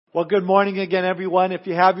Well, good morning again, everyone. If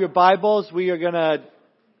you have your Bibles, we are going to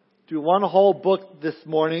do one whole book this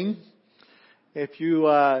morning. If you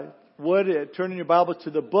would, turn in your Bibles to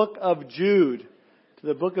the book of Jude. To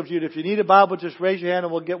the book of Jude. If you need a Bible, just raise your hand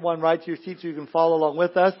and we'll get one right to your seat so you can follow along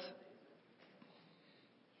with us.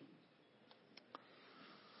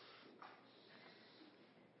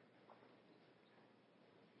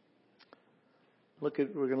 We're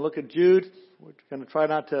going to look at Jude. We're going to try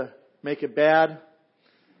not to make it bad.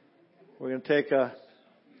 We're going to take a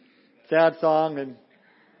sad song and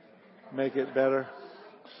make it better.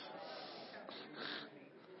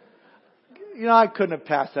 You know, I couldn't have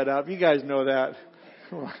passed that up. You guys know that.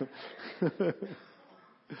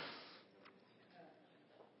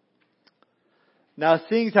 Now,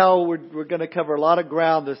 seeing how we're going to cover a lot of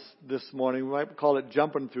ground this morning, we might call it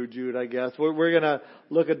jumping through Jude, I guess. We're going to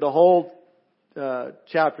look at the whole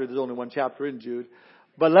chapter. There's only one chapter in Jude.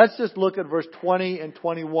 But let's just look at verse 20 and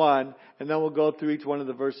 21, and then we'll go through each one of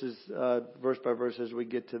the verses, verse by verse as we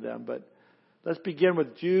get to them. But let's begin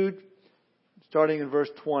with Jude, starting in verse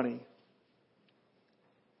 20.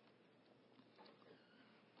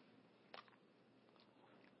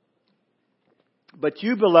 But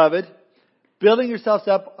you, beloved, building yourselves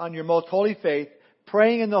up on your most holy faith,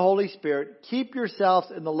 praying in the Holy Spirit, keep yourselves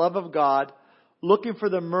in the love of God, looking for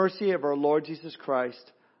the mercy of our Lord Jesus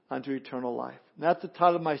Christ unto eternal life. And that's the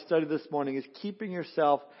title of my study this morning, is Keeping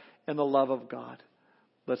Yourself in the Love of God.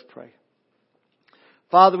 Let's pray.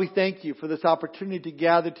 Father, we thank you for this opportunity to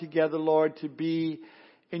gather together, Lord, to be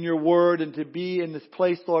in your word and to be in this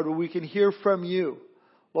place, Lord, where we can hear from you.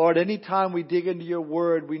 Lord, anytime we dig into your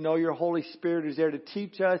word, we know your Holy Spirit is there to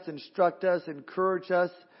teach us, instruct us, encourage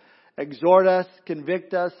us, exhort us,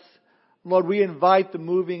 convict us. Lord, we invite the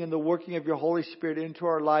moving and the working of your Holy Spirit into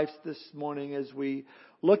our lives this morning as we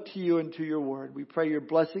look to you and to your word. We pray your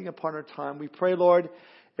blessing upon our time. We pray, Lord,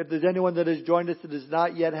 if there's anyone that has joined us that does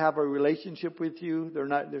not yet have a relationship with you,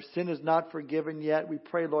 their sin is not forgiven yet, we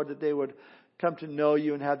pray, Lord, that they would come to know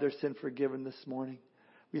you and have their sin forgiven this morning.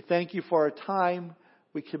 We thank you for our time.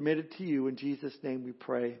 We commit it to you. In Jesus' name we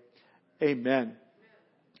pray. Amen.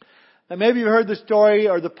 Now maybe you've heard the story,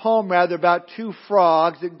 or the poem rather, about two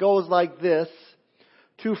frogs. It goes like this.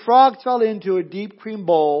 Two frogs fell into a deep cream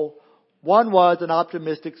bowl. One was an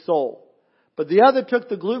optimistic soul, but the other took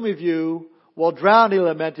the gloomy view. While drowned, he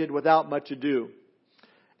lamented without much ado.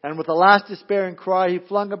 And with a last despairing cry, he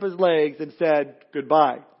flung up his legs and said,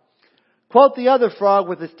 "Goodbye." Quoth the other frog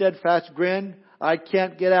with a steadfast grin, "I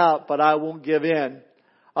can't get out, but I won't give in.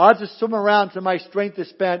 I'll just swim around till my strength is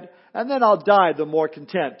spent, and then I'll die the more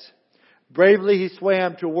content." Bravely he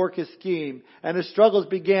swam to work his scheme, and his struggles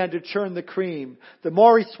began to churn the cream. The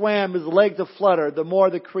more he swam, his legs aflutter, the more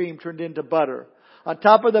the cream turned into butter. On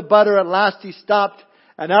top of the butter at last he stopped,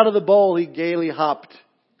 and out of the bowl he gaily hopped.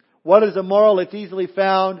 What is the moral? It's easily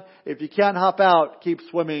found. If you can't hop out, keep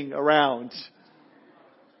swimming around.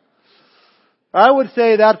 I would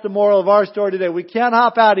say that's the moral of our story today. We can't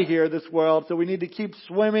hop out of here, this world, so we need to keep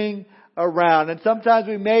swimming around. And sometimes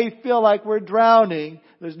we may feel like we're drowning.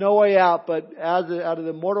 There's no way out, but out of the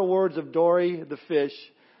immortal words of Dory the fish,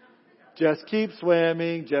 just keep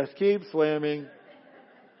swimming, just keep swimming.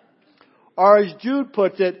 Or as Jude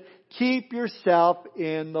puts it, keep yourself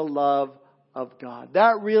in the love of God.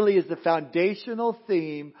 That really is the foundational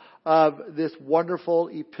theme of this wonderful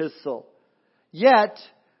epistle. Yet,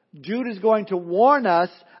 Jude is going to warn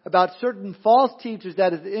us about certain false teachers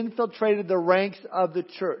that have infiltrated the ranks of the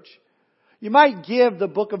church. You might give the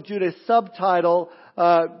book of Jude a subtitle.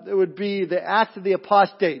 It would be the Acts of the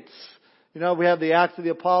Apostates. You know, we have the Acts of the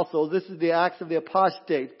Apostles. This is the Acts of the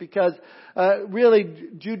Apostates, because really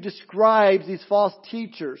Jude describes these false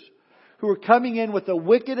teachers who are coming in with a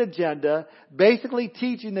wicked agenda, basically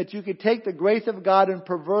teaching that you could take the grace of God and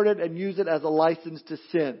pervert it and use it as a license to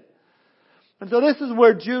sin. And so this is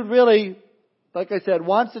where Jude really, like I said,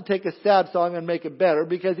 wants to take a sad song and make it better,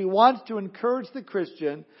 because he wants to encourage the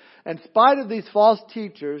Christian, in spite of these false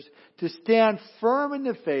teachers, to stand firm in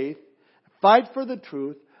the faith, fight for the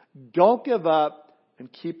truth, don't give up,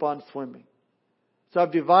 and keep on swimming. So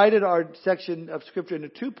I've divided our section of Scripture into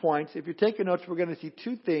 2 points. If you're taking notes, we're going to see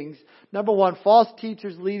 2 things. Number 1, false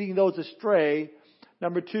teachers leading those astray.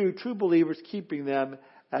 Number 2, true believers keeping them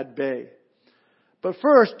at bay. But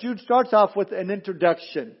first, Jude starts off with an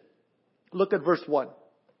introduction. Look at verse 1.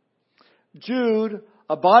 Jude,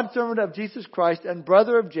 a bondservant of Jesus Christ and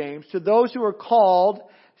brother of James, to those who are called,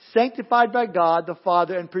 sanctified by God the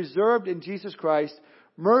Father, and preserved in Jesus Christ,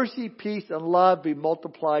 mercy, peace, and love be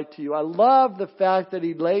multiplied to you. I love the fact that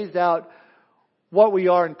he lays out what we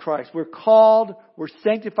are in Christ. We're called, we're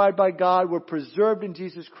sanctified by God, we're preserved in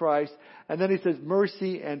Jesus Christ. And then he says,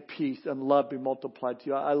 mercy and peace and love be multiplied to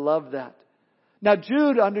you. I love that. Now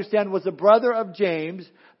Jude, understand, was a brother of James,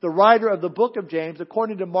 the writer of the book of James.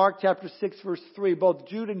 According to Mark chapter 6 verse 3, both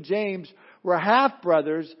Jude and James were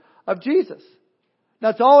half-brothers of Jesus. Now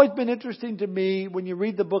it's always been interesting to me when you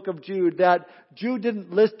read the book of Jude that Jude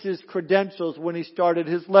didn't list his credentials when he started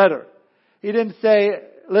his letter. He didn't say,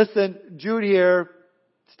 listen, Jude here,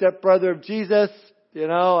 stepbrother of Jesus,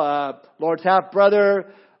 Lord's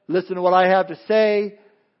half-brother, listen to what I have to say.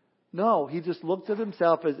 No, he just looked at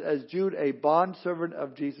himself as Jude, a bondservant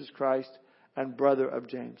of Jesus Christ and brother of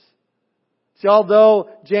James. See, although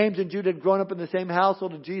James and Jude had grown up in the same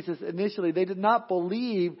household of Jesus initially, they did not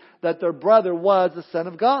believe that their brother was the Son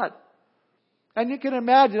of God. And you can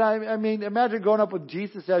imagine, imagine growing up with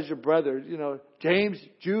Jesus as your brother. James,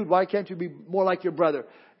 Jude, why can't you be more like your brother?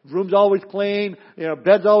 Room's always clean,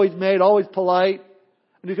 bed's always made, always polite.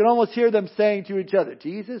 And you can almost hear them saying to each other,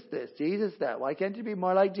 Jesus this, Jesus that. Why can't you be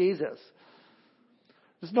more like Jesus?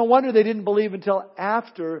 It's no wonder they didn't believe until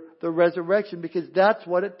after the resurrection, because that's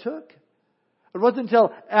what it took. It wasn't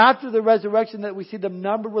until after the resurrection that we see them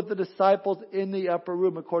numbered with the disciples in the upper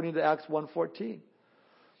room, according to Acts 1:14.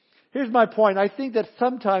 Here's my point. I think that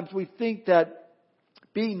sometimes we think that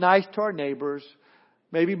being nice to our neighbors,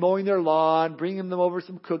 maybe mowing their lawn, bringing them over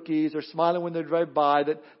some cookies, or smiling when they drive by,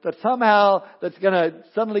 that somehow that's going to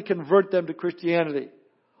suddenly convert them to Christianity.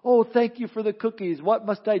 Oh, thank you for the cookies. What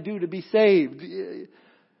must I do to be saved?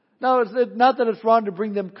 No, it's not that it's wrong to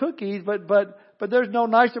bring them cookies, but there's no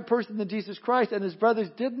nicer person than Jesus Christ. And his brothers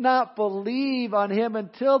did not believe on him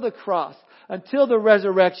until the cross, until the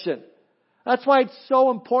resurrection. That's why it's so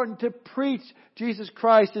important to preach Jesus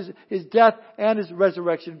Christ, his death and his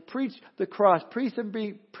resurrection. Preach the cross. Preach him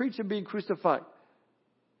being crucified.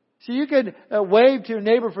 See, you can wave to your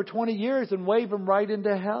neighbor for 20 years and wave him right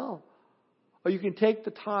into hell. Or you can take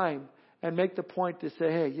the time and make the point to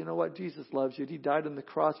say, hey, you know what? Jesus loves you. He died on the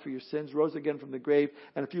cross for your sins, rose again from the grave.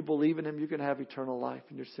 And if you believe in him, you can have eternal life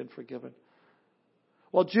and your sin forgiven.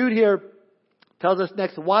 Well, Jude here tells us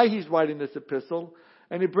next why he's writing this epistle.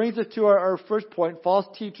 And he brings us to our first point, false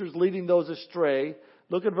teachers leading those astray.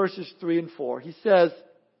 Look at verses 3 and 4. He says,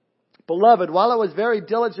 Beloved, while I was very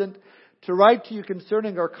diligent to write to you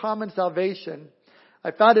concerning our common salvation,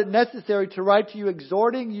 I found it necessary to write to you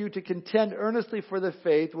exhorting you to contend earnestly for the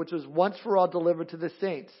faith which was once for all delivered to the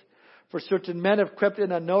saints. For certain men have crept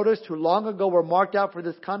in unnoticed who long ago were marked out for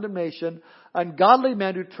this condemnation, ungodly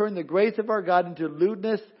men who turn the grace of our God into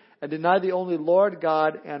lewdness and deny the only Lord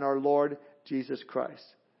God and our Lord Jesus Christ.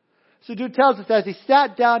 So Jude tells us as he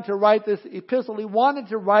sat down to write this epistle, he wanted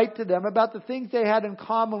to write to them about the things they had in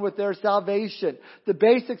common with their salvation, the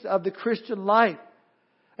basics of the Christian life.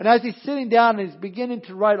 And as he's sitting down and he's beginning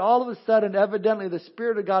to write, all of a sudden, evidently, the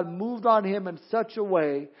Spirit of God moved on him in such a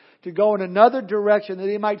way to go in another direction that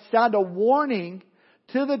he might sound a warning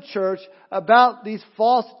to the church about these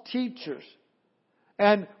false teachers.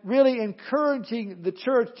 And really encouraging the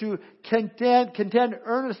church to contend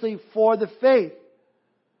earnestly for the faith.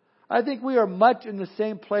 I think we are much in the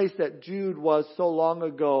same place that Jude was so long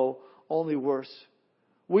ago, only worse.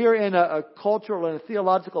 We are in a cultural and a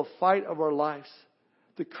theological fight of our lives.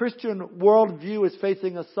 The Christian worldview is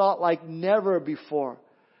facing assault like never before.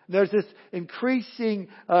 There's this increasing,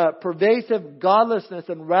 pervasive godlessness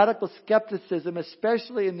and radical skepticism,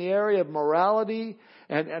 especially in the area of morality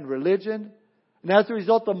and religion. And as a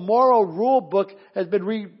result, the moral rule book is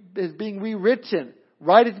being rewritten.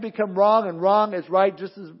 Right has become wrong, and wrong is right,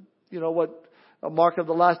 just as what a mark of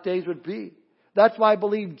the last days would be. That's why I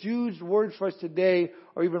believe Jude's words for us today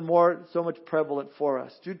are even so much prevalent for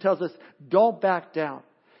us. Jude tells us, don't back down.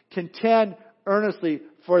 Contend earnestly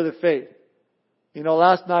for the faith.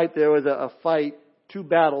 Last night there was a fight, two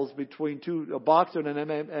battles between a boxer and an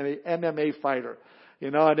MMA fighter.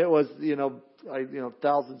 And it was,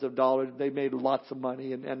 thousands of dollars. They made lots of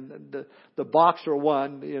money. And the boxer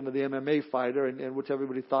won, the MMA fighter, and which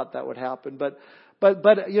everybody thought that would happen. But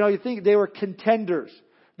you think they were contenders.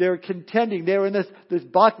 They were contending. They were in this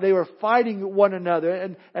box. They were fighting one another.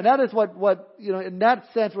 And that is what in that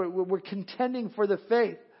sense, we're contending for the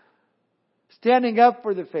faith. Standing up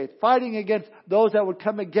for the faith. Fighting against those that would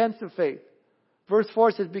come against the faith. Verse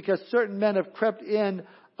 4 says, because certain men have crept in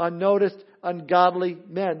unnoticed, ungodly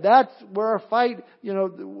men. That's where our fight,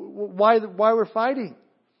 why we're fighting.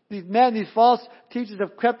 These men, these false teachers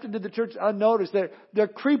have crept into the church unnoticed. They're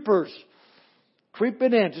creepers.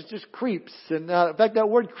 Creeping in, just creeps. And in fact, that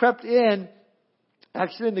word crept in,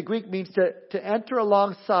 actually in the Greek means to enter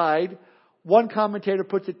alongside. One commentator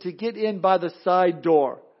puts it to get in by the side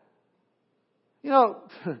door.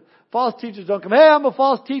 False teachers don't come, hey, I'm a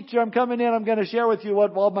false teacher, I'm coming in, I'm going to share with you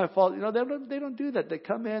what all my false, they don't do that. They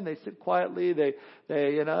come in, they sit quietly, then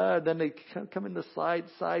they come in the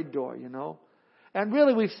side door, And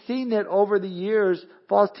really we've seen that over the years,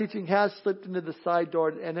 false teaching has slipped into the side door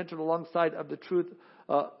and entered alongside of the truth,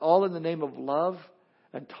 all in the name of love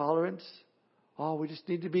and tolerance. Oh, we just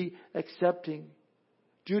need to be accepting.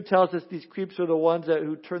 Jude tells us these creeps are the ones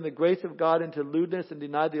who turn the grace of God into lewdness and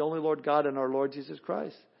deny the only Lord God and our Lord Jesus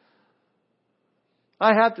Christ.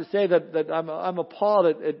 I have to say that I'm appalled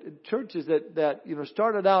at churches that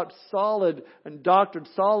started out solid in doctrine,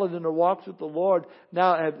 solid in their walks with the Lord,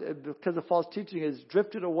 now because of false teaching has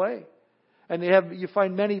drifted away. And you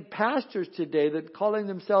find many pastors today that calling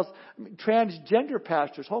themselves transgender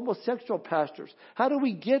pastors, homosexual pastors. How do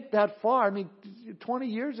we get that far? 20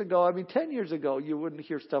 years ago, 10 years ago, you wouldn't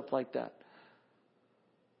hear stuff like that.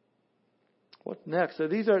 What's next? So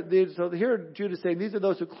here Jude is saying these are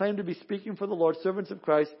those who claim to be speaking for the Lord, servants of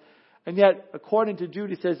Christ, and yet, according to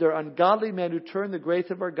Jude, he says they're ungodly men who turn the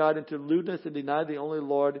grace of our God into lewdness and deny the only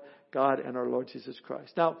Lord God and our Lord Jesus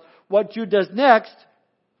Christ. Now, what Jude does next,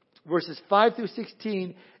 verses 5 through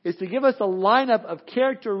 16, is to give us a lineup of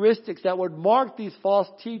characteristics that would mark these false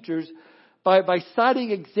teachers by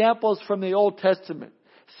citing examples from the Old Testament.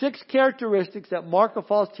 6 characteristics that mark a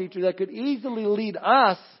false teacher that could easily lead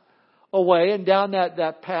us away and down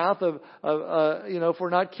that path of if we're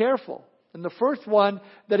not careful. And the first one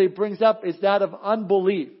that he brings up is that of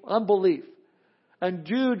unbelief. Unbelief. And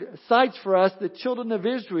Jude cites for us the children of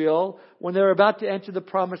Israel when they're about to enter the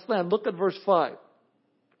promised land. Look at verse 5.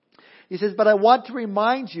 He says, but I want to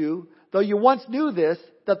remind you, though you once knew this,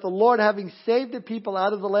 that the Lord, having saved the people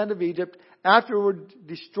out of the land of Egypt, afterward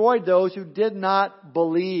destroyed those who did not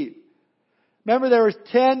believe. Remember, there was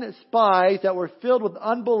 10 spies that were filled with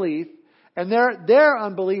unbelief, and their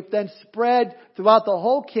unbelief then spread throughout the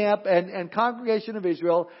whole camp and congregation of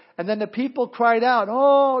Israel. And then the people cried out,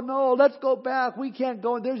 oh no, let's go back. We can't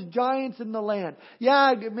go. There's giants in the land.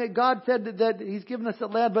 Yeah, God said that He's given us the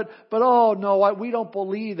land, but oh no, we don't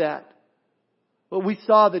believe that. But we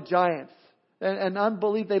saw the giants. And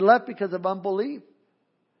unbelief, they left because of unbelief.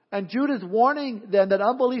 And Jude is warning them that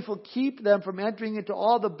unbelief will keep them from entering into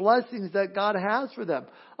all the blessings that God has for them.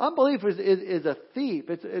 Unbelief is a thief.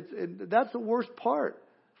 That's the worst part.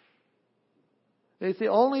 They say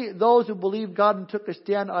only those who believed God and took a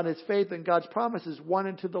stand on His faith and God's promises went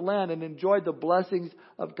into the land and enjoyed the blessings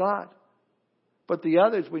of God. But the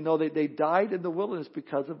others, we know that they died in the wilderness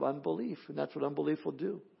because of unbelief. And that's what unbelief will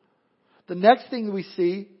do. The next thing we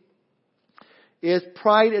see is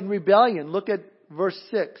pride and rebellion. Look at verse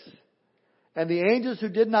 6. And the angels who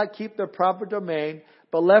did not keep their proper domain,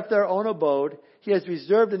 but left their own abode, He has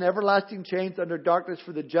reserved in everlasting chains under darkness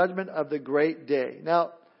for the judgment of the great day.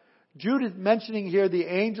 Now, Jude is mentioning here the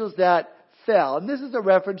angels that fell. And this is a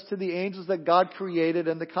reference to the angels that God created,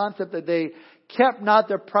 and the concept that they kept not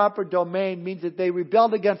their proper domain means that they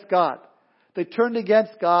rebelled against God. They turned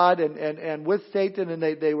against God and with Satan, and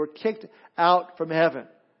they were kicked out from heaven.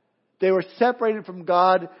 They were separated from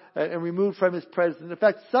God and removed from His presence. In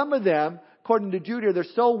fact, some of them, according to Jude here, they're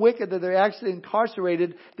so wicked that they're actually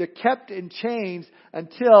incarcerated. They're kept in chains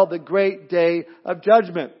until the great day of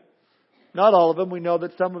judgment. Not all of them. We know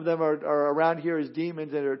that some of them are around here as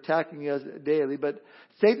demons and are attacking us daily. But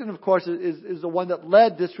Satan, of course, is the one that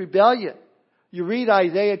led this rebellion. You read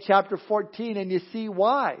Isaiah chapter 14 and you see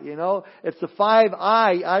why. It's the 5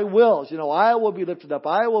 I wills. I will be lifted up.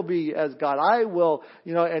 I will be as God. I will,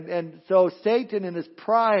 and so Satan in his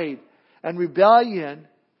pride and rebellion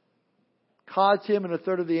caused him and a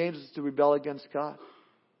third of the angels to rebel against God.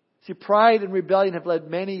 See, pride and rebellion have led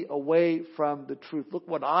many away from the truth. Look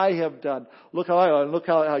what I have done. Look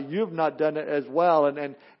how you've not done it as well.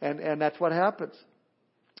 And that's what happens.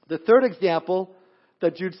 The third example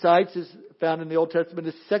that Jude cites is found in the Old Testament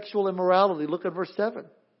is sexual immorality. Look at verse 7.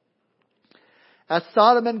 As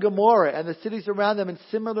Sodom and Gomorrah and the cities around them in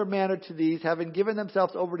similar manner to these, having given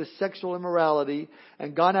themselves over to sexual immorality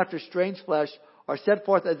and gone after strange flesh, are set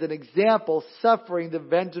forth as an example, suffering the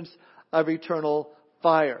vengeance of eternal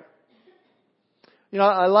fire.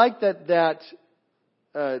 I like that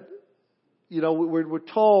we're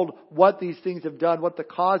told what these things have done, what the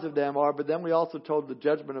cause of them are, but then we also told the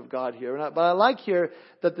judgment of God here. But I like here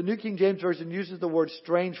that the New King James Version uses the word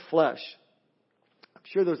strange flesh. I'm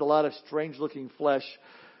sure there's a lot of strange looking flesh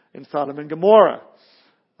in Sodom and Gomorrah.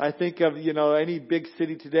 I think of, any big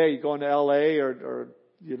city today, you go into LA or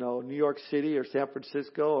New York City or San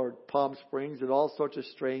Francisco or Palm Springs, and all sorts of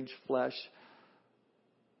strange flesh.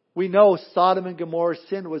 We know Sodom and Gomorrah's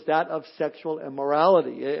sin was that of sexual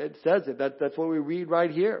immorality. It says it. That's what we read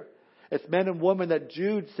right here. It's men and women that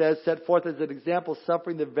Jude says set forth as an example,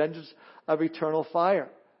 suffering the vengeance of eternal fire.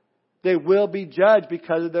 They will be judged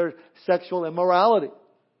because of their sexual immorality.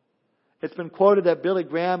 It's been quoted that Billy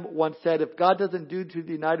Graham once said, if God doesn't do to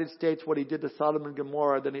the United States what He did to Sodom and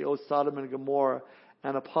Gomorrah, then He owes Sodom and Gomorrah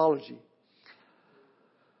an apology.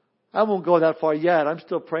 I won't go that far yet. I'm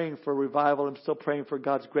still praying for revival. I'm still praying for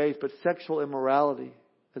God's grace. But sexual immorality,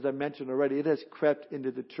 as I mentioned already, it has crept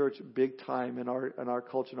into the church big time in our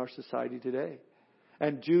culture, in our society today.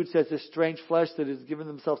 And Jude says this strange flesh that has given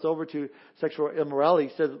themselves over to sexual immorality.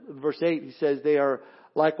 He says, in verse 8, he says, they are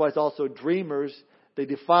likewise also dreamers. They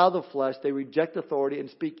defile the flesh. They reject authority and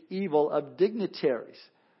speak evil of dignitaries.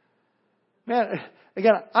 Man,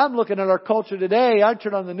 again, I'm looking at our culture today. I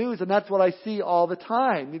turn on the news and that's what I see all the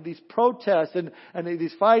time. These protests and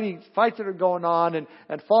these fights that are going on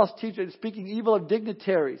and false teachers speaking evil of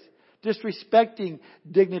dignitaries, disrespecting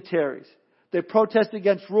dignitaries. They protest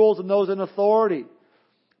against rules and those in authority.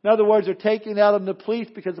 In other words, they're taking out on the police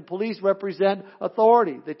because the police represent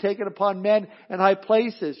authority. They take it upon men in high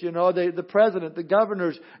places. You know, the president, the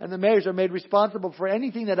governors, and the mayors are made responsible for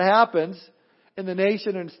anything that happens in the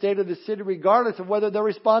nation and state of the city, regardless of whether they're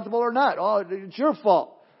responsible or not. Oh, it's your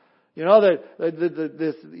fault. You know, the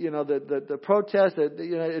protest,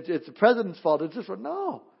 it's the president's fault. It's just,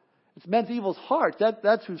 no. It's men's evil hearts.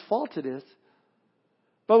 That's whose fault it is.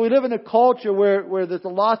 But we live in a culture where there's a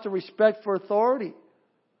loss of respect for authority.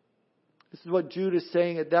 This is what Jude is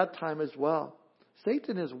saying at that time as well.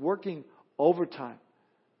 Satan is working overtime.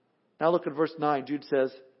 Now look at verse 9. Jude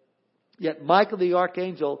says, yet Michael the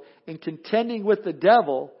archangel, in contending with the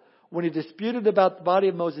devil, when he disputed about the body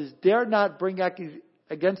of Moses, dared not bring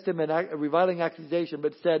against him a reviling accusation,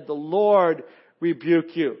 but said, the Lord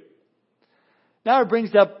rebuke you. Now it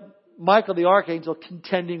brings up Michael the archangel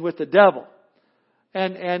contending with the devil.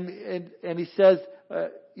 And he says,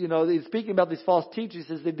 he's speaking about these false teachers.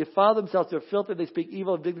 He says they defile themselves, they're filthy, they speak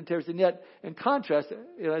evil of dignitaries. And yet, in contrast,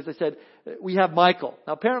 as I said, we have Michael.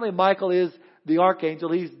 Now apparently Michael is the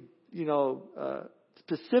archangel. He's,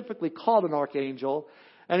 specifically called an archangel.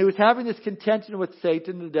 And he was having this contention with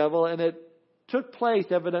Satan, the devil, and it took place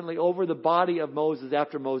evidently over the body of Moses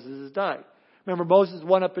after Moses has died. Remember, Moses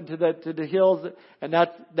went up into the hills, and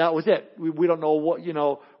that was it. We don't know what,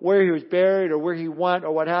 where he was buried or where he went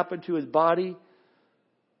or what happened to his body.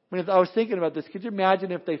 I mean, I was thinking about this. Could you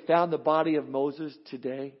imagine if they found the body of Moses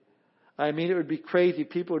today? I mean, it would be crazy.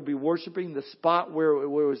 People would be worshiping the spot where it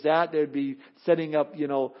was at. They would be setting up,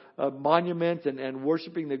 monuments and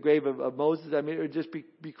worshiping the grave of Moses. I mean, it would just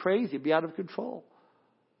be crazy. It'd be out of control.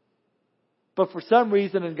 But for some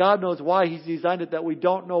reason, and God knows why, He's designed it that we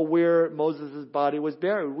don't know where Moses' body was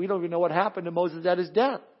buried. We don't even know what happened to Moses at his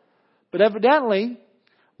death. But evidently,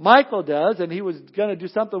 Michael does, and he was going to do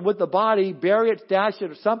something with the body, bury it, stash it,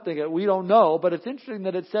 or something that we don't know. But it's interesting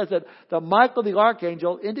that it says that Michael the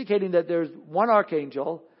archangel, indicating that there's one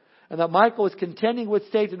archangel, and that Michael was contending with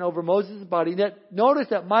Satan over Moses' body. Yet notice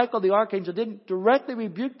that Michael the archangel didn't directly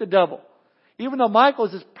rebuke the devil, even though Michael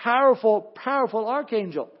is this powerful, powerful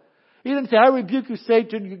archangel. He didn't say, I rebuke you,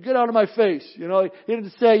 Satan, you get out of my face. He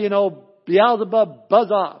didn't say, Beelzebub, buzz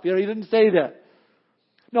off. He didn't say that.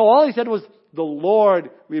 No, all he said was, the Lord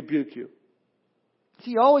rebuke you.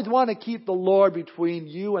 See, you always want to keep the Lord between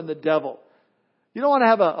you and the devil. You don't want to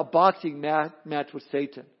have a boxing match with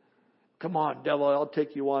Satan. Come on, devil, I'll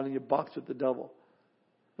take you on and you box with the devil.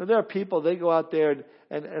 Now, there are people, they go out there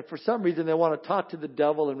and for some reason they want to talk to the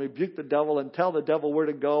devil and rebuke the devil and tell the devil where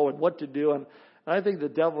to go and what to do. And I think the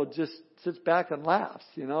devil just sits back and laughs.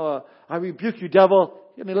 I rebuke you, devil.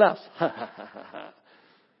 And he laughs.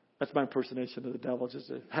 That's my impersonation of the devil.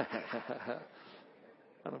 Just I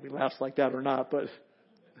don't know if he laughs like that or not. But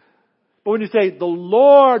when you say, the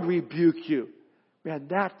Lord rebuke you, man,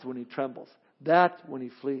 that's when he trembles. That's when he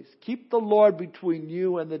flees. Keep the Lord between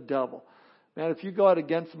you and the devil. Man, if you go out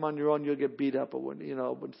against him on your own, you'll get beat up. But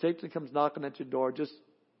when Satan comes knocking at your door, just,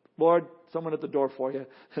 Lord, someone at the door for you.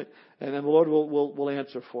 And then the Lord will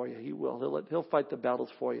answer for you. He will. He'll fight the battles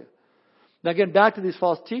for you. Now again, back to these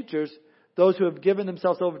false teachers, those who have given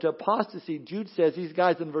themselves over to apostasy. Jude says, these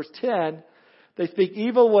guys in verse 10, they speak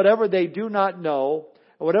evil whatever they do not know,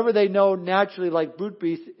 or whatever they know naturally like brute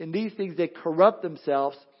beasts. In these things they corrupt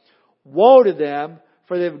themselves. Woe to them,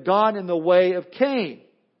 for they've gone in the way of Cain.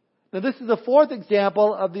 Now this is the fourth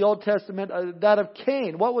example of the Old Testament, that of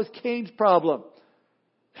Cain. What was Cain's problem?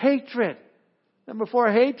 Hatred. Number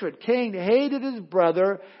 4, hatred. Cain hated his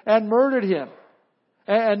brother and murdered him.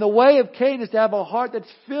 And the way of Cain is to have a heart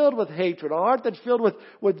that's filled with hatred, a heart that's filled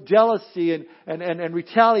with jealousy and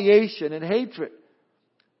retaliation and hatred.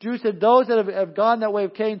 Jude said those that have gone that way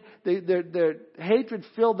of Cain, their hatred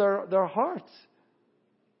filled their hearts.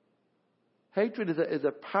 Hatred is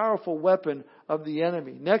a powerful weapon of the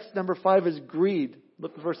enemy. Next, number 5 is greed.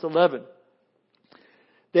 Look at verse 11.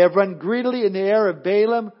 They have run greedily in the air of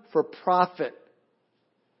Balaam for profit.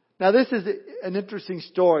 Now this is an interesting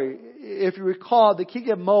story. If you recall, the king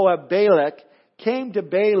of Moab, Balak, came to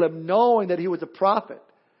Balaam knowing that he was a prophet.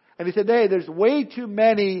 And he said, hey, there's way too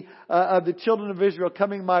many of the children of Israel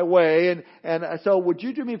coming my way. And so would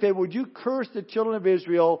you do me a favor? Would you curse the children of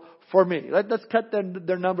Israel for me? Let's cut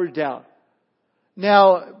their numbers down.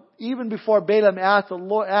 Now, even before Balaam asked,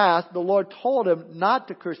 the Lord told him not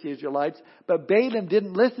to curse the Israelites, but Balaam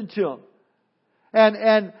didn't listen to him.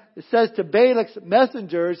 And it says to Balak's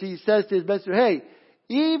messengers, he says to his messenger, hey,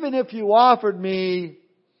 even if you offered me,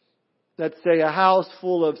 let's say, a house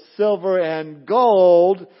full of silver and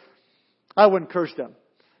gold, I wouldn't curse them.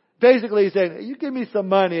 Basically, he's saying, you give me some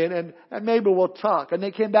money and maybe we'll talk. And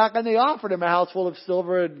they came back and they offered him a house full of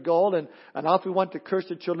silver and gold, and off he went to curse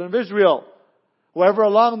the children of Israel. However,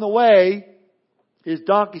 along the way, his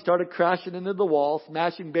donkey started crashing into the wall,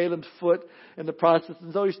 smashing Balaam's foot in the process.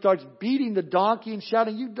 And so he starts beating the donkey and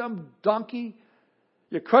shouting, you dumb donkey,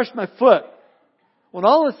 you crushed my foot. When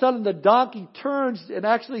all of a sudden the donkey turns and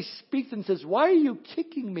actually speaks and says, why are you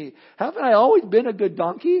kicking me? Haven't I always been a good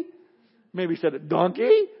donkey? Maybe he said it,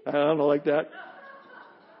 donkey? I don't know, like that.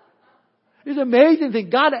 It's an amazing thing.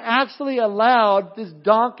 God actually allowed this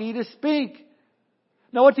donkey to speak.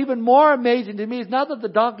 Now what's even more amazing to me is not that the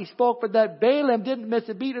donkey spoke, but that Balaam didn't miss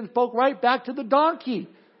a beat and spoke right back to the donkey.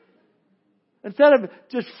 Instead of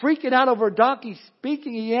just freaking out over a donkey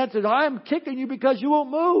speaking, he answered, I'm kicking you because you won't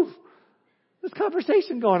move. This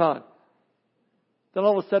conversation going on. Then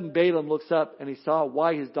all of a sudden Balaam looks up and he saw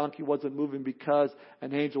why his donkey wasn't moving, because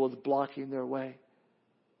an angel was blocking their way.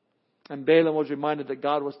 And Balaam was reminded that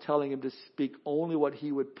God was telling him to speak only what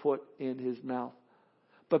he would put in his mouth.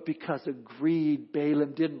 But because of greed,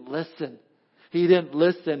 Balaam didn't listen. He didn't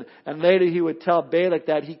listen. And later he would tell Balak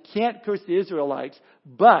that he can't curse the Israelites,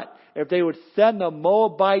 but if they would send the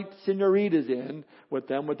Moabite senoritas in with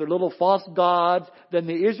them, with their little false gods, then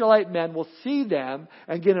the Israelite men will see them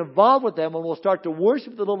and get involved with them and will start to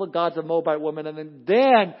worship the little gods of Moabite women, and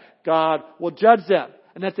then God will judge them.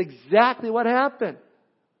 And that's exactly what happened.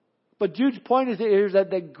 But Jude's point is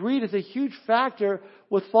that greed is a huge factor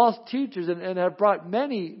with false teachers and have brought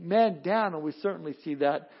many men down, and we certainly see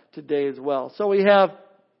that today as well. So we have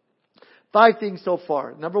 5 things so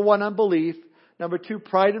far. Number 1, unbelief. Number 2,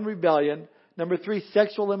 pride and rebellion. Number 3,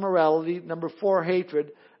 sexual immorality. Number 4,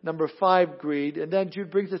 hatred. Number 5, greed. And then Jude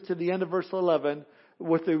brings us to the end of verse 11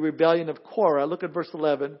 with the rebellion of Korah. Look at verse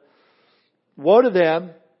 11. Woe to them,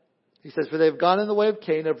 he says, for they have gone in the way of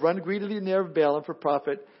Cain, have run greedily in the air of Balaam for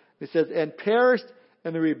profit. He says, and perished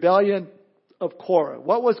in the rebellion of Korah.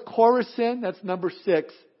 What was Korah's sin? That's number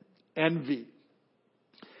 6, envy.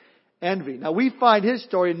 Envy. Now we find his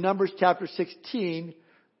story in Numbers chapter 16.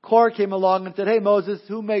 Korah came along and said, hey Moses,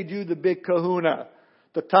 who made you the big kahuna?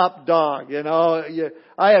 The top dog? You know,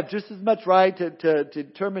 I have just as much right to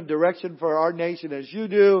determine direction for our nation as you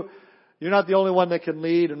do. You're not the only one that can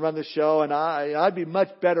lead and run the show, and I'd be much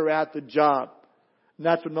better at the job. And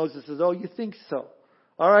that's when Moses says, oh, you think so?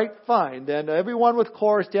 All right, fine. Then everyone with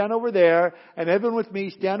Korah stand over there, and everyone with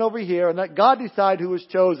me stand over here, and let God decide who was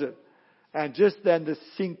chosen. And just then the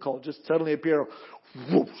sinkhole just suddenly appeared,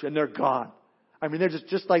 whoosh, and they're gone. I mean, they're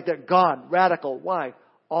just like that, gone, radical. Why?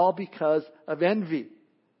 All because of envy.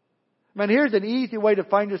 Man, here's an easy way to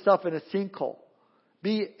find yourself in a sinkhole.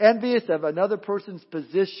 Be envious of another person's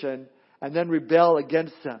position and then rebel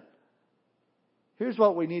against them. Here's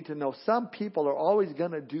what we need to know. Some people are always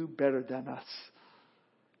going to do better than us.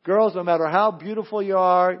 Girls, no matter how beautiful you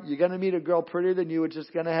are, you're going to meet a girl prettier than you. It's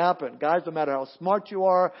just going to happen. Guys, no matter how smart you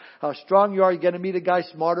are, how strong you are, you're going to meet a guy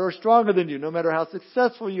smarter or stronger than you. No matter how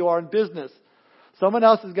successful you are in business, someone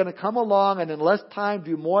else is going to come along and in less time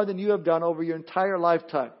do more than you have done over your entire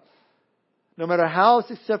lifetime. No matter how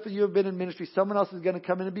successful you have been in ministry, someone else is going to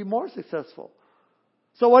come in and be more successful.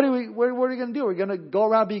 So what are we going to do? Are we going to go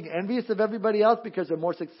around being envious of everybody else because they're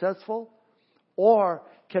more successful? Or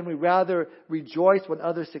can we rather rejoice when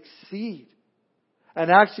others succeed and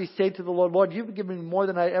actually say to the Lord, Lord, you've given me more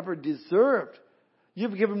than I ever deserved.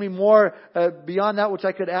 You've given me more beyond that which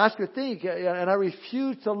I could ask or think. And I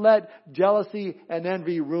refuse to let jealousy and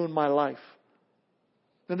envy ruin my life.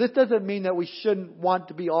 Now, this doesn't mean that we shouldn't want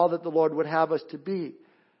to be all that the Lord would have us to be.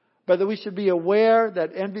 But that we should be aware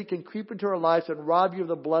that envy can creep into our lives and rob you of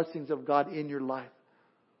the blessings of God in your life.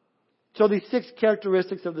 So these 6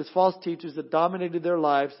 characteristics of these false teachers that dominated their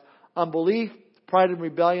lives: unbelief, pride and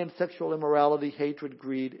rebellion, sexual immorality, hatred,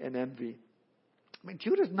 greed, and envy. I mean,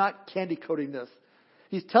 Jude is not candy coating this.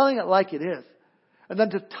 He's telling it like it is. And then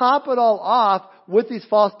to top it all off with these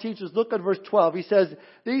false teachers, look at verse 12. He says,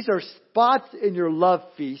 these are spots in your love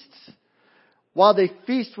feasts. While they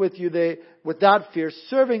feast with you, they without fear,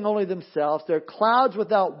 serving only themselves. They're clouds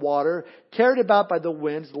without water, carried about by the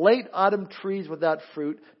winds, late autumn trees without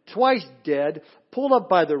fruit, twice dead, pulled up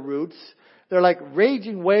by the roots. They're like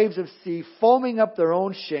raging waves of sea, foaming up their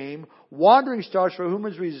own shame, wandering stars for whom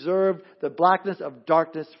is reserved the blackness of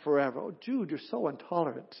darkness forever. Oh, Jude, you're so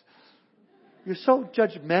intolerant. You're so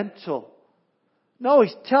judgmental. No,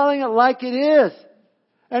 he's telling it like it is.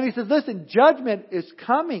 And he says, listen, judgment is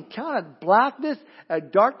coming. Count on blackness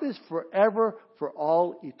and darkness forever for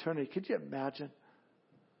all eternity. Could you imagine?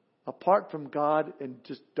 Apart from God and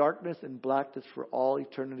just darkness and blackness for all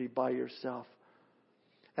eternity by yourself.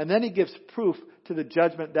 And then he gives proof to the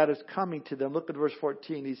judgment that is coming to them. Look at verse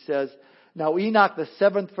 14. He says, now Enoch, the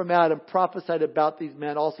seventh from Adam, prophesied about these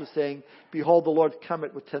men, also saying, behold, the Lord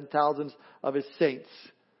cometh with 10,000s of his saints.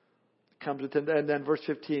 Comes with 10, and then verse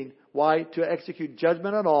 15. Why? To execute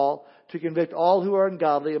judgment on all, to convict all who are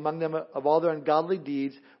ungodly among them of all their ungodly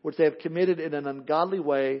deeds, which they have committed in an ungodly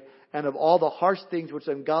way, and of all the harsh things which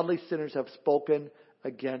ungodly sinners have spoken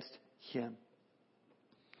against him.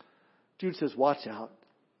 Jude says, watch out.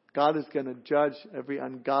 God is going to judge every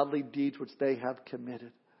ungodly deed which they have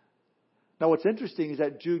committed. Now what's interesting is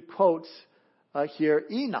that Jude quotes here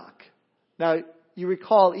Enoch. Now you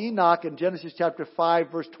recall Enoch in Genesis chapter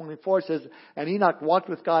 5 verse 24 says, and Enoch walked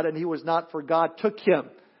with God and he was not, for God took him.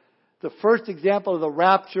 The first example of the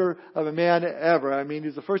rapture of a man ever. I mean, he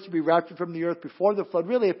was the first to be raptured from the earth before the flood.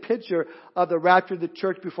 Really a picture of the rapture of the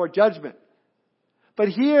church before judgment. But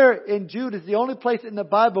here in Jude is the only place in the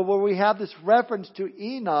Bible where we have this reference to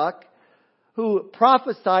Enoch, who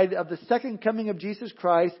prophesied of the second coming of Jesus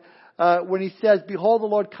Christ when he says, behold, the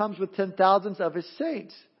Lord comes with 10,000s of his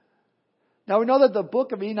saints. Now we know that the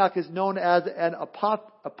book of Enoch is known as an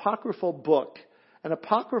apocryphal book. An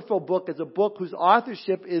apocryphal book is a book whose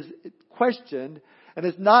authorship is questioned and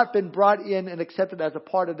has not been brought in and accepted as a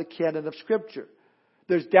part of the canon of Scripture.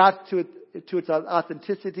 There's doubt to its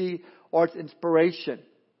authenticity or its inspiration.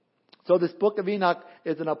 So this book of Enoch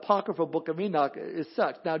is an apocryphal book of Enoch as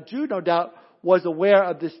such. Now Jude, no doubt, was aware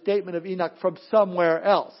of this statement of Enoch from somewhere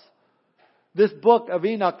else. This book of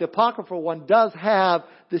Enoch, the apocryphal one, does have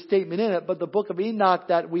this statement in it, but the book of Enoch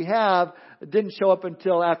that we have didn't show up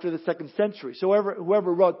until after the 2nd century. So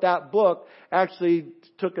whoever wrote that book actually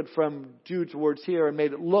took it from Jude's words here and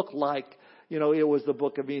made it look like, it was the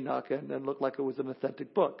book of Enoch and looked like it was an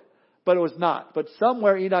authentic book. But it was not. But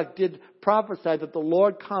somewhere Enoch did prophesy that the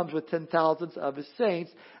Lord comes with 10,000s of his saints,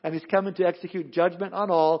 and he's coming to execute judgment on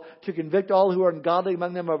all, to convict all who are ungodly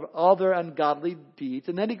among them of all their ungodly deeds.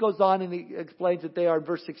 And then he goes on and he explains that they are, in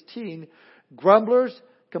verse 16, grumblers,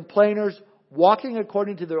 complainers, walking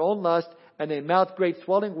according to their own lust, and they mouth great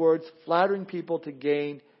swelling words, flattering people to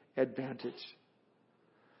gain advantage.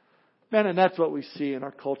 Man, and that's what we see in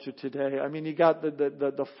our culture today. I mean, you got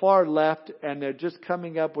the far left, and they're just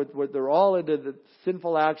coming up with they're all into the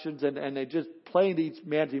sinful actions, and they just playing each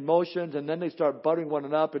man's emotions, and then they start buttering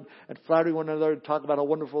one up and flattering one another and talk about how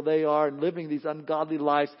wonderful they are and living these ungodly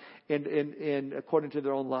lives in according to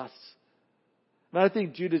their own lusts. And I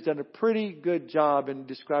think Jude has done a pretty good job in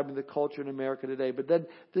describing the culture in America today. But then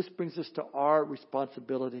this brings us to our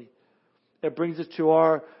responsibility. It brings us to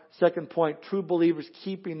our second point, true believers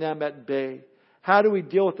keeping them at bay. How do we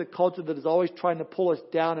deal with the culture that is always trying to pull us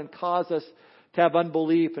down and cause us to have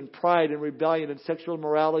unbelief and pride and rebellion and sexual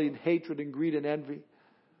immorality and hatred and greed and envy?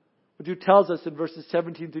 What Jude tells us in verses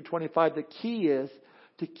 17 through 25, the key is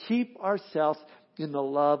to keep ourselves in the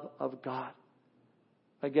love of God.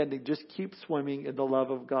 Again, to just keep swimming in the love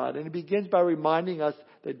of God. And it begins by reminding us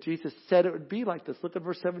that Jesus said it would be like this. Look at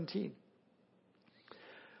verse 17.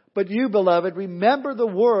 But you, beloved, remember the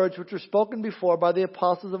words which were spoken before by the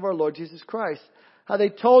apostles of our Lord Jesus Christ. How they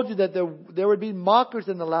told you that there would be mockers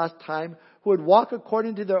in the last time who would walk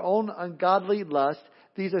according to their own ungodly lust.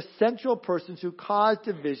 These are sensual persons who cause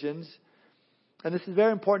divisions. And this is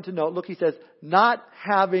very important to note. Look, he says, not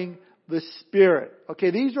having the Spirit.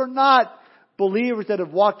 Okay, these are not believers that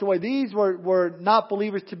have walked away. These were not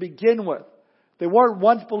believers to begin with. They weren't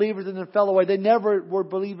once believers and then fell away. They never were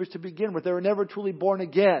believers to begin with. They were never truly born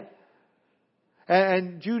again.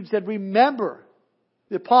 And Jude said, remember.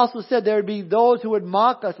 The apostles said there would be those who would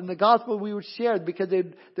mock us in the gospel we would share because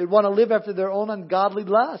they'd want to live after their own ungodly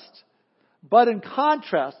lust. But in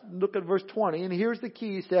contrast, look at verse 20, and here's the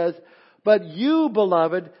key. He says, but you,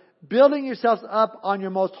 beloved, building yourselves up on your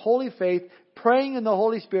most holy faith, praying in the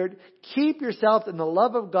Holy Spirit, keep yourselves in the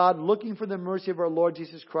love of God, looking for the mercy of our Lord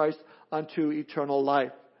Jesus Christ unto eternal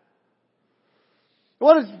life.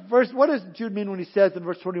 What does Jude mean when he says in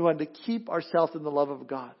verse 21 to keep ourselves in the love of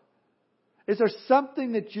God? Is there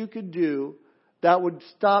something that you can do that would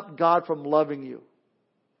stop God from loving you?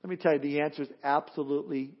 Let me tell you, the answer is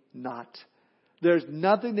absolutely not. There's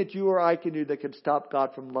nothing that you or I can do that can stop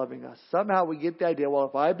God from loving us. Somehow we get the idea, well,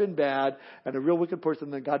 if I've been bad and a real wicked person,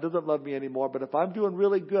 then God doesn't love me anymore. But if I'm doing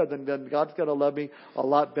really good, then God's going to love me a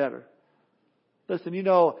lot better. Listen, you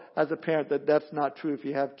know, as a parent, that's not true if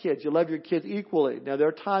you have kids. You love your kids equally. Now, there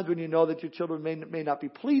are times when you know that your children may not be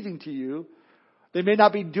pleasing to you. They may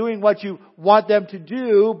not be doing what you want them to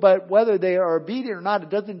do, but whether they are obedient or not, it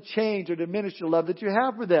doesn't change or diminish the love that you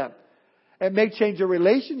have for them. It may change your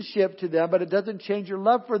relationship to them, but it doesn't change your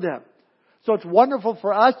love for them. So it's wonderful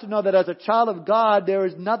for us to know that as a child of God, there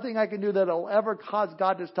is nothing I can do that will ever cause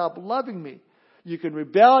God to stop loving me. You can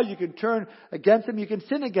rebel, you can turn against Him, you can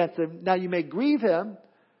sin against Him. Now you may grieve Him,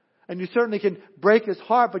 and you certainly can break His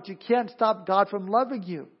heart, but you can't stop God from loving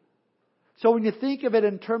you. So when you think of it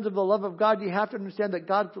in terms of the love of God, you have to understand that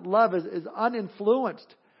God's love is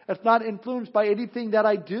uninfluenced. It's not influenced by anything that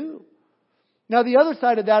I do. Now the other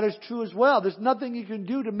side of that is true as well. There's nothing you can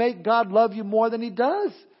do to make God love you more than He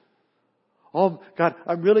does. Oh God,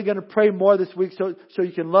 I'm really going to pray more this week so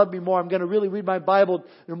you can love me more. I'm going to really read my Bible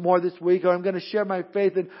more this week, or I'm going to share my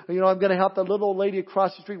faith, and I'm going to help the little old lady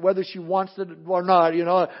across the street whether she wants it or not.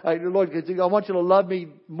 Lord, I want you to love me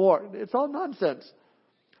more. It's all nonsense.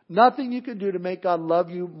 Nothing you can do to make God love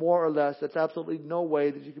you more or less. That's absolutely no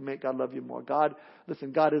way that you can make God love you more. God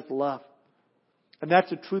is love. And that's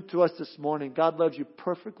the truth to us this morning. God loves you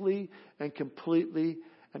perfectly and completely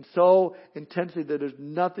and so intensely that there's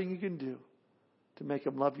nothing you can do to make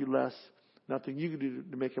Him love you less. Nothing you can do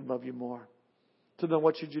to make Him love you more. So then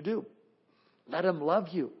what should you do? Let Him love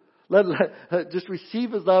you. Just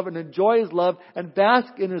receive His love and enjoy His love and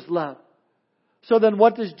bask in His love. So then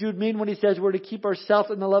what does Jude mean when he says we're to keep ourselves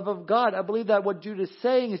in the love of God? I believe that what Jude is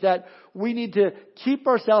saying is that we need to keep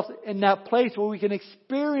ourselves in that place where we can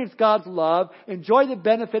experience God's love, enjoy the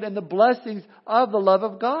benefit and the blessings of the love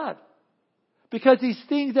of God. Because these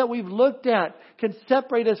things that we've looked at can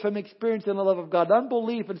separate us from experiencing the love of God.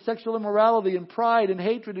 Unbelief and sexual immorality and pride and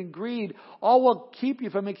hatred and greed all will keep you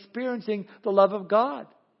from experiencing the love of God.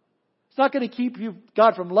 It's not going to keep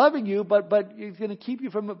God from loving you, but it's going to keep you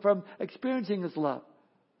from experiencing His love.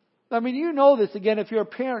 I mean, you know this again if you're a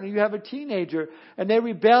parent and you have a teenager and they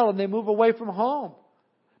rebel and they move away from home.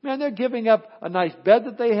 Man, they're giving up a nice bed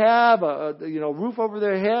that they have, a roof over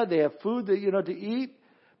their head, they have food that to eat,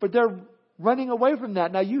 but they're running away from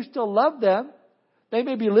that. Now you still love them. They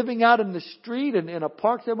may be living out in the street and in a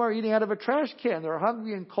park somewhere eating out of a trash can. They're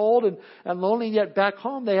hungry and cold and lonely, yet back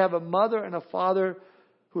home they have a mother and a father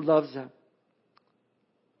who loves them.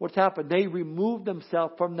 What's happened? They removed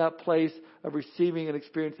themselves from that place of receiving and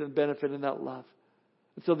experiencing the benefit in that love.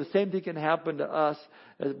 And so the same thing can happen to us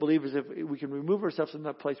as believers. If we can remove ourselves from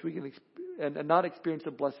that place, we can and not experience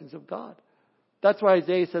the blessings of God. That's why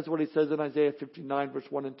Isaiah says what he says in Isaiah 59 verse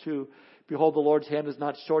 1 and 2. Behold, the Lord's hand is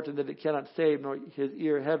not shortened that it cannot save, nor His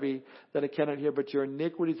ear heavy that it cannot hear, but your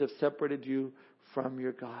iniquities have separated you from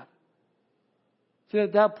your God. See,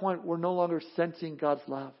 at that point, we're no longer sensing God's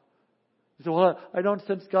love. You say, well, I don't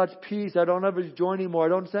sense God's peace. I don't have His joy anymore. I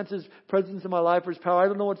don't sense His presence in my life or His power. I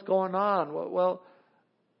don't know what's going on. Well,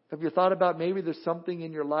 have you thought about maybe there's something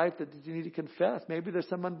in your life that you need to confess? Maybe there's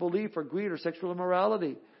some unbelief or greed or sexual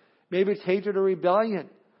immorality. Maybe it's hatred or rebellion.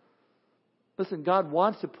 Listen, God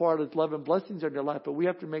wants to pour out His love and blessings on your life, but we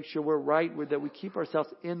have to make sure we're right with that we keep ourselves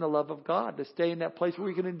in the love of God, to stay in that place where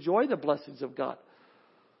we can enjoy the blessings of God.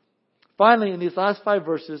 Finally, in these last 5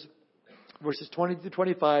 verses 20 to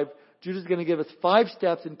 25, Jude is going to give us 5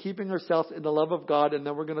 steps in keeping ourselves in the love of God, and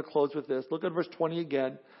then we're going to close with this. Look at verse 20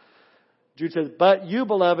 again. Jude says, but you,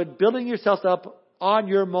 beloved, building yourselves up on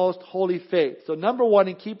your most holy faith. So number 1,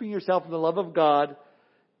 in keeping yourself in the love of God,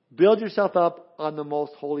 build yourself up on the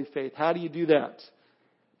most holy faith. How do you do that?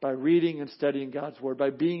 By reading and studying God's Word, by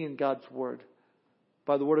being in God's Word,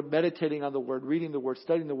 by the Word of meditating on the Word, reading the Word,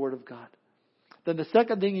 studying the Word of God. Then the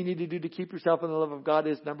second thing you need to do to keep yourself in the love of God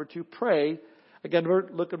is, number 2, pray. Again,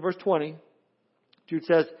 look at verse 20. Jude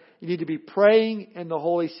says, you need to be praying in the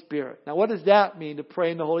Holy Spirit. Now, what does that mean, to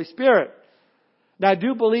pray in the Holy Spirit? Now, I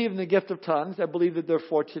do believe in the gift of tongues. I believe that they're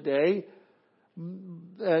for today.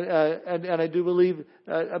 And I do believe,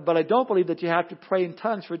 but I don't believe that you have to pray in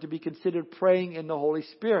tongues for it to be considered praying in the Holy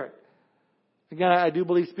Spirit. Again, I do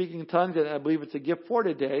believe speaking in tongues, and I believe it's a gift for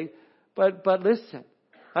today. But listen,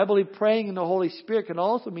 I believe praying in the Holy Spirit can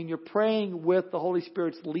also mean you're praying with the Holy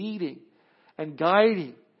Spirit's leading. and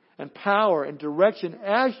guiding and power and direction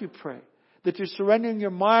as you pray. That you're surrendering your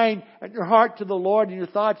mind and your heart to the Lord and your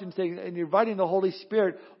thoughts and saying, and you're inviting the Holy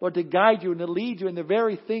Spirit, Lord, to guide you and to lead you in the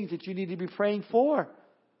very things that you need to be praying for.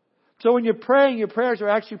 So when you're praying, your prayers are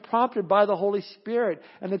actually prompted by the Holy Spirit.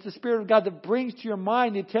 And it's the Spirit of God that brings to your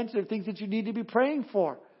mind the attention of things that you need to be praying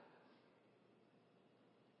for.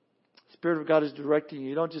 The Spirit of God is directing you.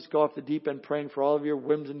 You don't just go off the deep end praying for all of your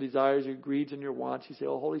whims and desires, your greeds and your wants. You say,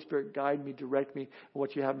 oh, Holy Spirit, guide me, direct me in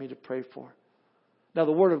what you have me to pray for. Now,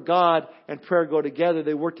 the Word of God and prayer go together.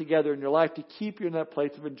 They work together in your life to keep you in that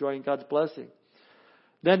place of enjoying God's blessing.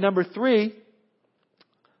 Then number 3,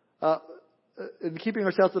 in keeping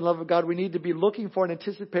ourselves in the love of God, we need to be looking for and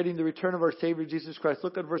anticipating the return of our Savior Jesus Christ.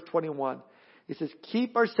 Look at verse 21. It says,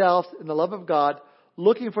 keep ourselves in the love of God,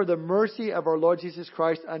 looking for the mercy of our Lord Jesus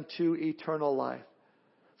Christ unto eternal life.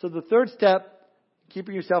 So the third step,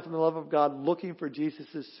 keeping yourself in the love of God, looking for Jesus'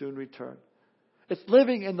 soon return. It's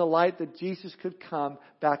living in the light that Jesus could come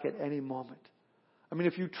back at any moment. I mean,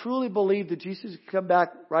 if you truly believe that Jesus could come back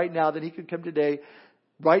right now, that He could come today,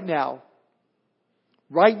 right now,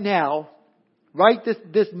 right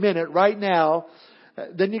this minute, right now,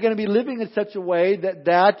 then you're going to be living in such a way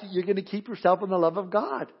that you're going to keep yourself in the love of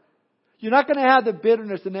God. You're not going to have the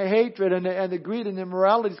bitterness and the hatred and the greed and the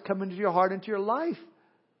immoralities come into your heart, into your life.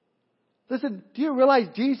 Listen, do you realize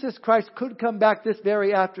Jesus Christ could come back this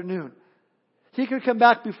very afternoon? He could come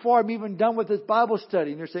back before I'm even done with this Bible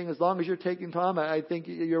study. And you're saying, as long as you're taking time, I think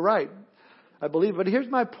you're right. I believe. But here's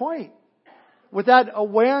my point. With that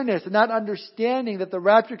awareness and that understanding that the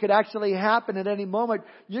rapture could actually happen at any moment,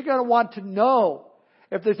 you're going to want to know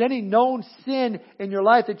if there's any known sin in your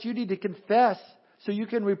life that you need to confess so you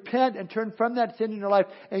can repent and turn from that sin in your life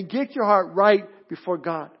and get your heart right before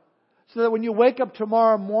God. So that when you wake up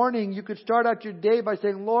tomorrow morning, you could start out your day by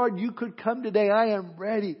saying, Lord, you could come today. I am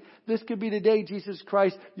ready. This could be the day, Jesus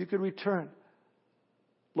Christ, you could return.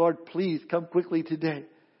 Lord, please come quickly today.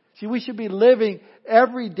 See, we should be living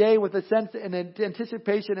every day with a sense and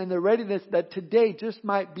anticipation and the readiness that today just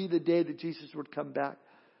might be the day that Jesus would come back.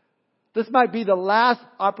 This might be the last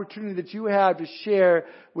opportunity that you have to share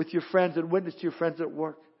with your friends and witness to your friends at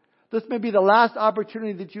work. This may be the last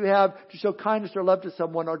opportunity that you have to show kindness or love to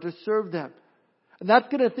someone or to serve them. And that's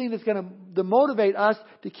the thing that's going to motivate us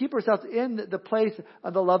to keep ourselves in the place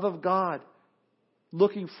of the love of God.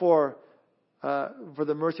 Looking for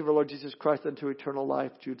the mercy of our Lord Jesus Christ unto eternal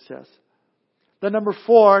life, Jude says. Then number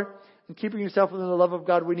 4, in keeping yourself within the love of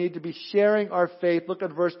God, we need to be sharing our faith. Look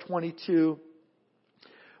at verse 22.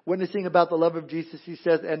 Witnessing about the love of Jesus, he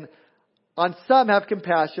says, and on some have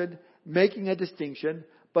compassion, making a distinction,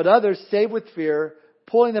 but others save with fear,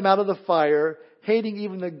 pulling them out of the fire, hating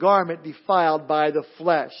even the garment defiled by the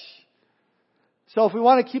flesh. So if we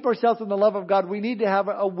want to keep ourselves in the love of God, we need to have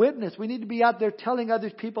a witness. We need to be out there telling other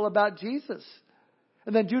people about Jesus.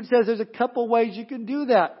 And then Jude says there's a couple ways you can do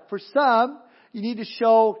that. For some, you need to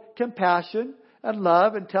show compassion and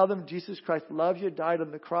love and tell them Jesus Christ loves you, died on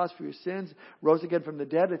the cross for your sins, rose again from the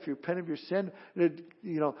dead. If you repent of your sin,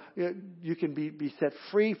 you can be set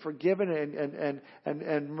free, forgiven,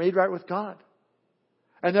 and made right with God.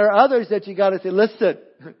 And there are others that you got to say, listen,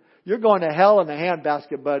 you're going to hell in a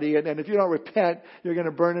handbasket, buddy. And if you don't repent, you're going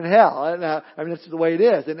to burn in hell. And, that's the way it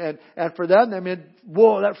is. And for them,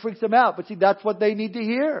 whoa, that freaks them out. But see, that's what they need to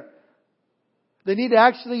hear. They need to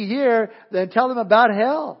actually hear and tell them about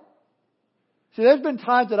hell. See, there's been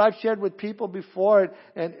times that I've shared with people before,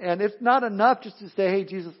 and it's not enough just to say, hey,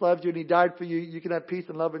 Jesus loves you and He died for you. You can have peace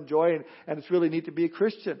and love and joy, and it's really neat to be a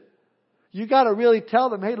Christian. You got to really tell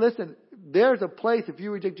them, hey, listen, there's a place, if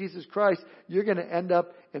you reject Jesus Christ, you're going to end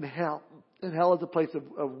up in hell. And hell is a place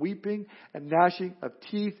of weeping and gnashing of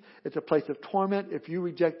teeth. It's a place of torment if you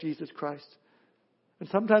reject Jesus Christ. And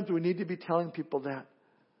sometimes we need to be telling people that.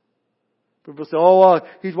 People say,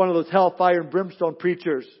 he's one of those hellfire and brimstone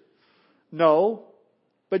preachers. No,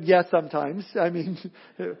 but yes, sometimes. When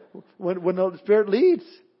the Spirit leads.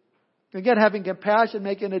 Again, having compassion,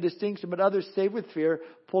 making a distinction, but others save with fear,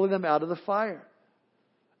 pulling them out of the fire.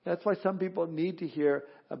 That's why some people need to hear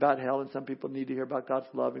about hell and some people need to hear about God's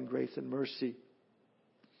love and grace and mercy.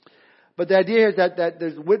 But the idea is that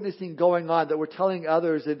there's witnessing going on, that we're telling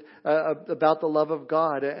others about the love of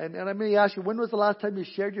God. And I'm going to ask you, when was the last time you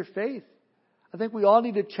shared your faith? I think we all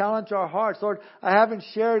need to challenge our hearts. Lord, I haven't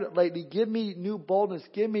shared it lately. Give me new boldness.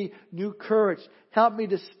 Give me new courage. Help me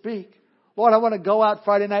to speak. Lord, I want to go out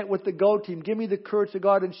Friday night with the Go team. Give me the courage to go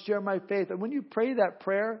out and share my faith. And when you pray that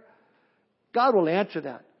prayer, God will answer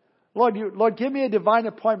that. Lord, give me a divine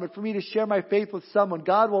appointment for me to share my faith with someone.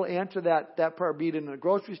 God will answer that prayer, be it in a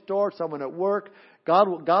grocery store, someone at work. God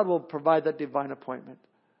will provide that divine appointment.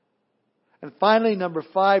 And finally, number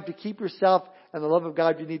 5, to keep yourself in the love of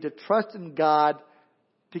God, you need to trust in God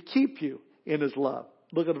to keep you in His love.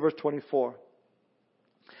 Look at verse 24.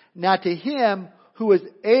 Now to Him who is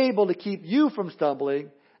able to keep you from stumbling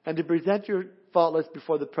and to present you faultless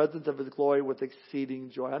before the presence of His glory with exceeding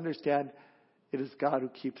joy. Understand, it is God who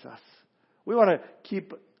keeps us. We want to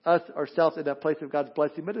keep ourselves in that place of God's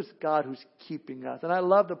blessing, but it's God who's keeping us. And I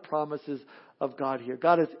love the promises of God here.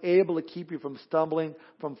 God is able to keep you from stumbling,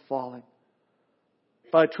 from falling.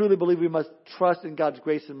 But I truly believe we must trust in God's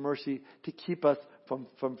grace and mercy to keep us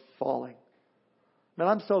from falling. Man,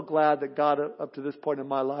 I'm so glad that God, up to this point in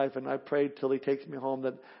my life, and I prayed till He takes me home,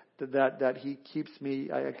 that He keeps me,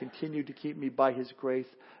 I continue to keep me by His grace.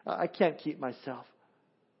 I can't keep myself.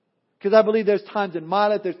 Because I believe there's times in my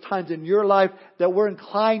life, there's times in your life that we're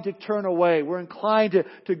inclined to turn away. We're inclined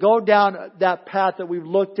to go down that path that we've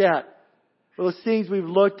looked at. Those things we've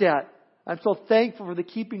looked at. I'm so thankful for the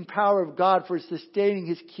keeping power of God, for sustaining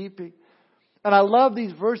His keeping. And I love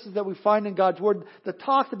these verses that we find in God's Word that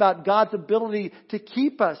talks about God's ability to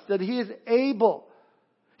keep us, that He is able.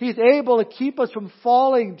 He's able to keep us from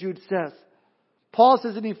falling, Jude says. Paul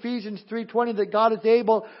says in Ephesians 3:20 that God is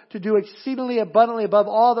able to do exceedingly abundantly above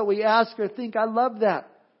all that we ask or think. I love that.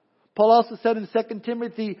 Paul also said in 2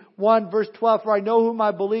 Timothy 1 verse 12, for I know whom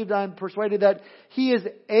I believed, I am persuaded that He is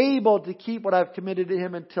able to keep what I've committed to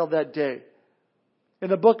Him until that day. In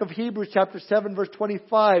the book of Hebrews chapter 7 verse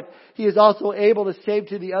 25, He is also able to save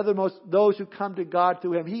to the uttermost those who come to God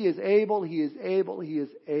through Him. He is able, He is able, He is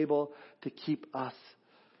able to keep us.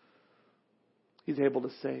 He's able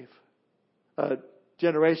to save. A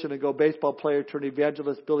generation ago, baseball player turned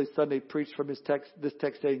evangelist Billy Sunday preached from this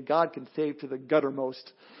text saying, God can save to the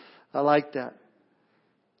guttermost. I like that.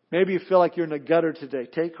 Maybe you feel like you're in the gutter today.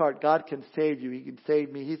 Take heart. God can save you. He can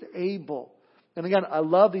save me. He's able. And again, I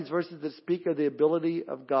love these verses that speak of the ability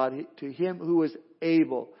of God, to Him who is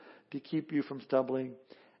able to keep you from stumbling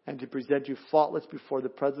and to present you faultless before the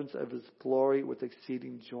presence of His glory with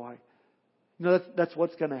exceeding joy. You know, that's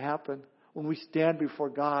what's going to happen. When we stand before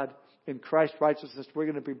God in Christ's righteousness, we're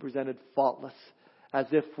going to be presented faultless, as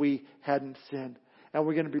if we hadn't sinned. And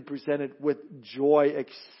we're going to be presented with joy,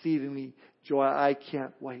 exceedingly joy. I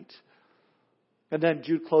can't wait. And then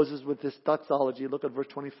Jude closes with this doxology. Look at verse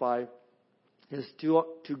 25. Is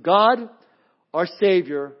to God, our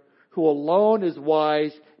Savior, who alone is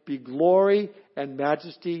wise, be glory and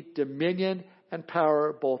majesty, dominion and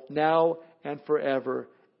power, both now and forever.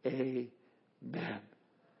 Amen.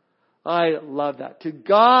 I love that. To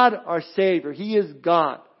God, our Savior. He is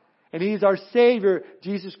God. And He's our Savior,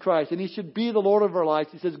 Jesus Christ. And He should be the Lord of our lives.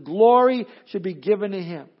 He says glory should be given to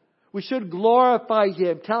Him. We should glorify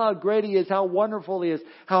Him. Tell how great He is, how wonderful He is,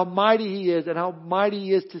 how mighty He is, and how mighty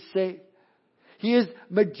He is to save. He is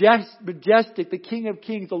majestic, the King of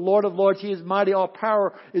kings, the Lord of lords. He is mighty. All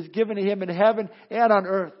power is given to Him in heaven and on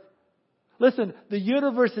earth. Listen, the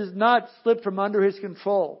universe is not slipped from under His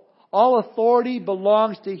control. All authority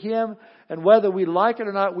belongs to Him. And whether we like it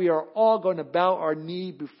or not, we are all going to bow our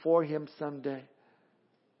knee before Him someday.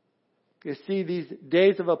 You see, these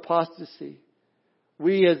days of apostasy,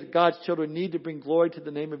 we as God's children need to bring glory to the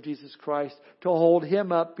name of Jesus Christ, to hold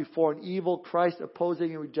Him up before an evil, Christ-opposing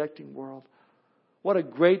and rejecting world. What a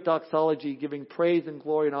great doxology, giving praise and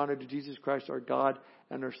glory and honor to Jesus Christ, our God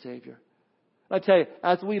and our Savior. I tell you,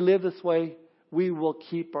 as we live this way, we will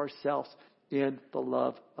keep ourselves in the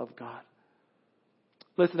love of God.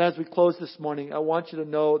 Listen, as we close this morning, I want you to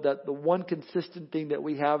know that the one consistent thing that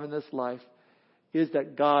we have in this life is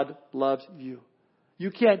that God loves you.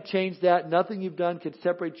 You can't change that. Nothing you've done can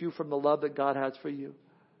separate you from the love that God has for you.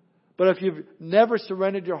 But if you've never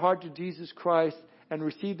surrendered your heart to Jesus Christ and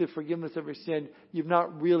received the forgiveness of your sin, you've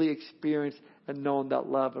not really experienced and known that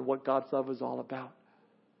love and what God's love is all about.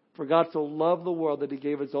 For God so loved the world that He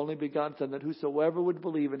gave His only begotten Son, that whosoever would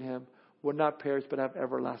believe in Him would not perish but have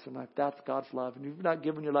everlasting life. That's God's love. And if you've not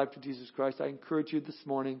given your life to Jesus Christ, I encourage you this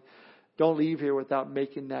morning, don't leave here without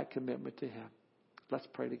making that commitment to Him. Let's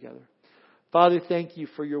pray together. Father, thank You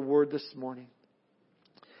for Your word this morning.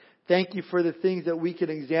 Thank You for the things that we can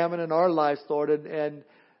examine in our lives, Lord, and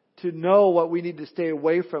to know what we need to stay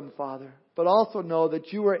away from, Father. But also know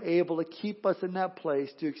that You are able to keep us in that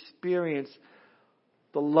place to experience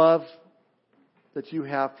the love that You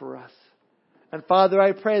have for us. And Father,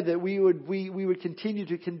 I pray that we would continue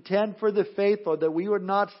to contend for the faith, Lord, that we would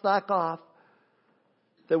not slack off,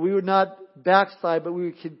 that we would not backslide, but we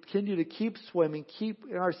would continue to keep swimming, keep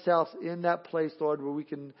ourselves in that place, Lord, where we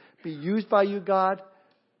can be used by You, God,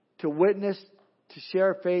 to witness, to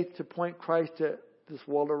share faith, to point Christ to this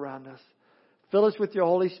world around us. Fill us with Your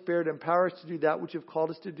Holy Spirit. Empower us to do that which You've called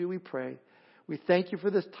us to do, we pray. We thank you for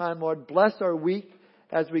this time, Lord. Bless our week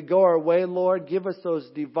as we go our way, Lord. Give us those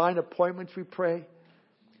divine appointments, we pray.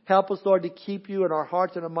 Help us, Lord, to keep you in our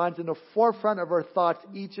hearts and our minds in the forefront of our thoughts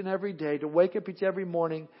each and every day, to wake up each and every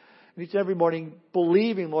morning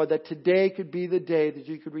believing, Lord, that today could be the day that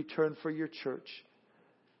you could return for your church.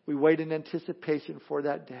 We wait in anticipation for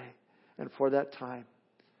that day and for that time.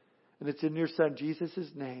 And it's in your Son,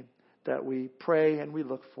 Jesus' name, that we pray and we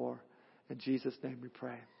look for. In Jesus' name we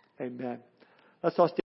pray. Amen. Let's all stand.